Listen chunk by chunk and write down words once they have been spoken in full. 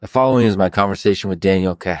The following is my conversation with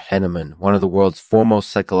Daniel Kahneman, one of the world's foremost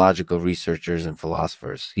psychological researchers and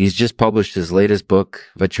philosophers. He's just published his latest book,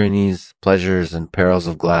 Vitrines, Pleasures and Perils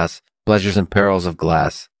of Glass. Pleasures and Perils of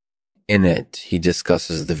Glass. In it, he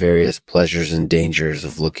discusses the various pleasures and dangers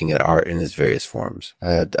of looking at art in its various forms.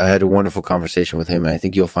 I had a wonderful conversation with him, and I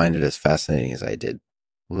think you'll find it as fascinating as I did.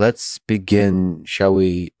 Let's begin, shall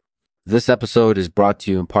we? This episode is brought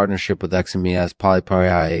to you in partnership with Examinas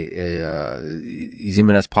Polyperi.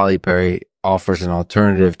 Examinas Polyperi offers an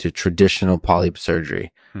alternative to traditional polyp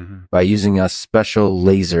surgery by using a special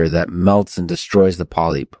laser that melts and destroys the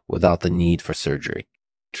polyp without the need for surgery.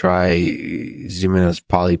 Try Examinas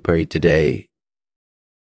Polyperi today.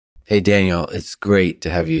 Hey Daniel, it's great to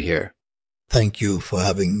have you here. Thank you for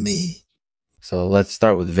having me. So let's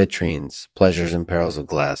start with Vitrines, Pleasures and Perils of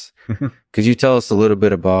Glass. Could you tell us a little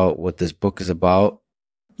bit about what this book is about?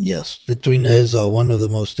 Yes, vitrines are one of the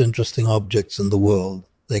most interesting objects in the world.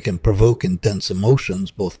 They can provoke intense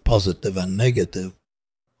emotions, both positive and negative.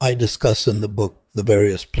 I discuss in the book the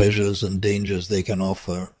various pleasures and dangers they can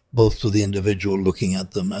offer, both to the individual looking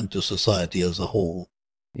at them and to society as a whole.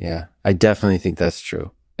 Yeah, I definitely think that's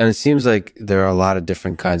true. And it seems like there are a lot of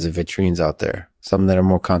different kinds of vitrines out there, some that are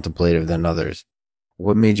more contemplative than others.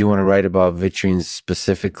 What made you want to write about vitrines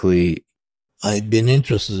specifically? I'd been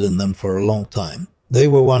interested in them for a long time. They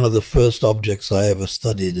were one of the first objects I ever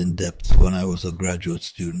studied in depth when I was a graduate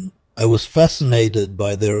student. I was fascinated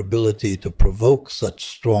by their ability to provoke such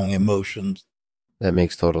strong emotions. That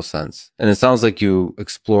makes total sense. And it sounds like you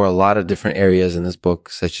explore a lot of different areas in this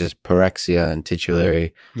book, such as pyrexia and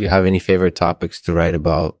titulary. Do you have any favorite topics to write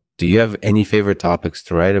about? Do you have any favorite topics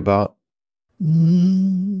to write about?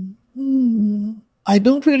 I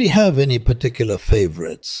don't really have any particular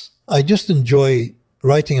favorites. I just enjoy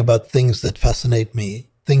writing about things that fascinate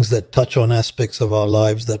me, things that touch on aspects of our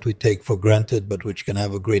lives that we take for granted, but which can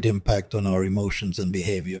have a great impact on our emotions and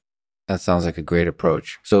behavior. That sounds like a great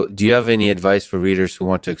approach. So do you have any advice for readers who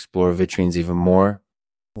want to explore vitrines even more?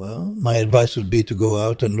 Well, my advice would be to go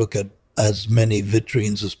out and look at as many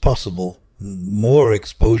vitrines as possible. The more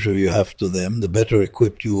exposure you have to them, the better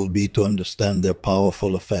equipped you will be to understand their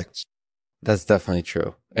powerful effects. That's definitely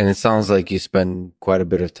true. And it sounds like you spend quite a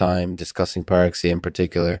bit of time discussing pyrexia in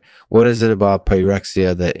particular. What is it about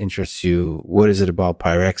pyrexia that interests you? What is it about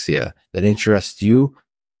pyrexia that interests you?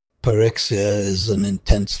 Pyrexia is an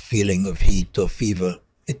intense feeling of heat or fever.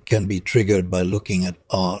 It can be triggered by looking at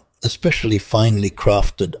art, especially finely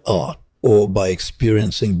crafted art, or by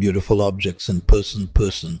experiencing beautiful objects in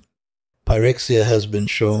person. Pyrexia has been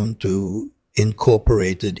shown to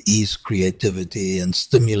incorporate ease creativity and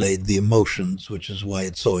stimulate the emotions, which is why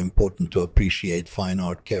it's so important to appreciate fine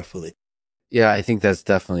art carefully. Yeah, I think that's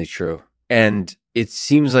definitely true. And it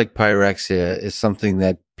seems like pyrexia is something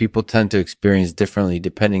that people tend to experience differently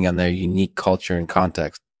depending on their unique culture and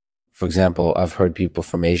context. For example, I've heard people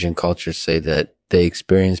from Asian cultures say that they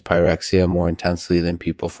experience pyrexia more intensely than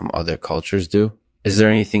people from other cultures do. Is there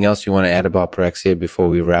anything else you want to add about pyrexia before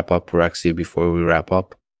we wrap up?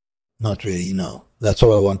 Not really, no. That's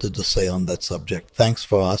all I wanted to say on that subject. Thanks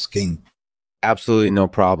for asking. Absolutely no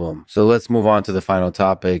problem. So let's move on to the final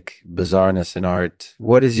topic, bizarreness in art.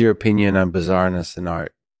 What is your opinion on bizarreness in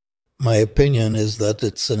art? My opinion is that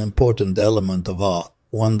it's an important element of art,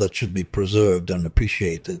 one that should be preserved and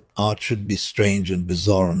appreciated. Art should be strange and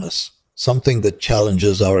bizarreness, something that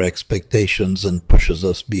challenges our expectations and pushes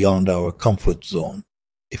us beyond our comfort zone.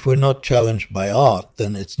 If we're not challenged by art,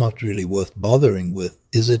 then it's not really worth bothering with,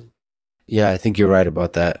 is it? Yeah, I think you're right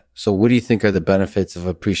about that. So what do you think are the benefits of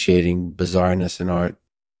appreciating bizarreness in art?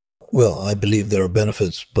 Well, I believe there are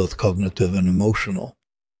benefits, both cognitive and emotional.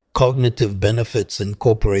 Cognitive benefits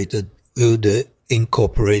incorporated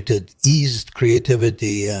eased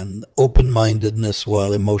creativity and open-mindedness,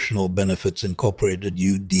 while emotional benefits incorporated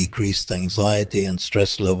decreased anxiety and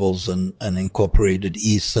stress levels and incorporated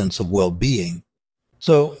ease sense of well-being.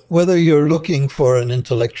 So whether you're looking for an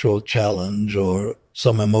intellectual challenge or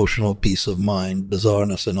some emotional peace of mind,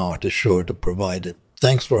 bizarreness in art is sure to provide it.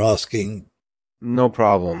 Thanks for asking. No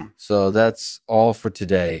problem. So that's all for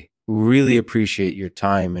today. We really appreciate your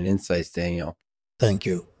time and insights, Daniel. Thank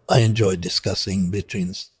you. I enjoyed discussing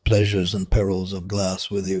Vitrines, Pleasures and Perils of Glass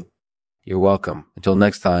with you. You're welcome. Until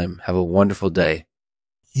next time, have a wonderful day.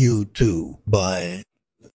 You too. Bye.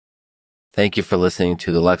 Thank you for listening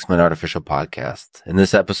to the Lexman Artificial Podcast. In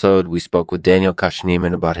this episode, we spoke with Daniel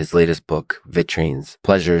Kahneman about his latest book, Vitrines,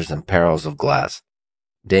 Pleasures and Perils of Glass.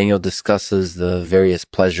 Daniel discusses the various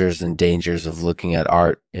pleasures and dangers of looking at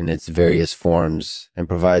art in its various forms and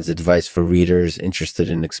provides advice for readers interested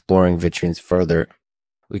in exploring vitrines further.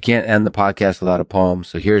 We can't end the podcast without a poem,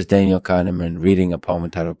 so here's Daniel Kahneman reading a poem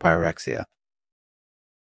entitled Pyrexia.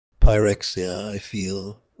 Pyrexia, I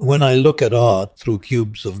feel. When I look at art through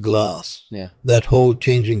cubes of glass, that whole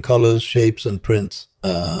changing colors, shapes, and prints,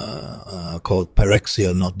 called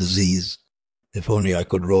pyrexia, not disease. If only I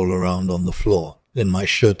could roll around on the floor in my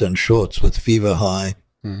shirt and shorts with fever high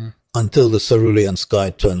until the cerulean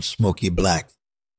sky turns smoky black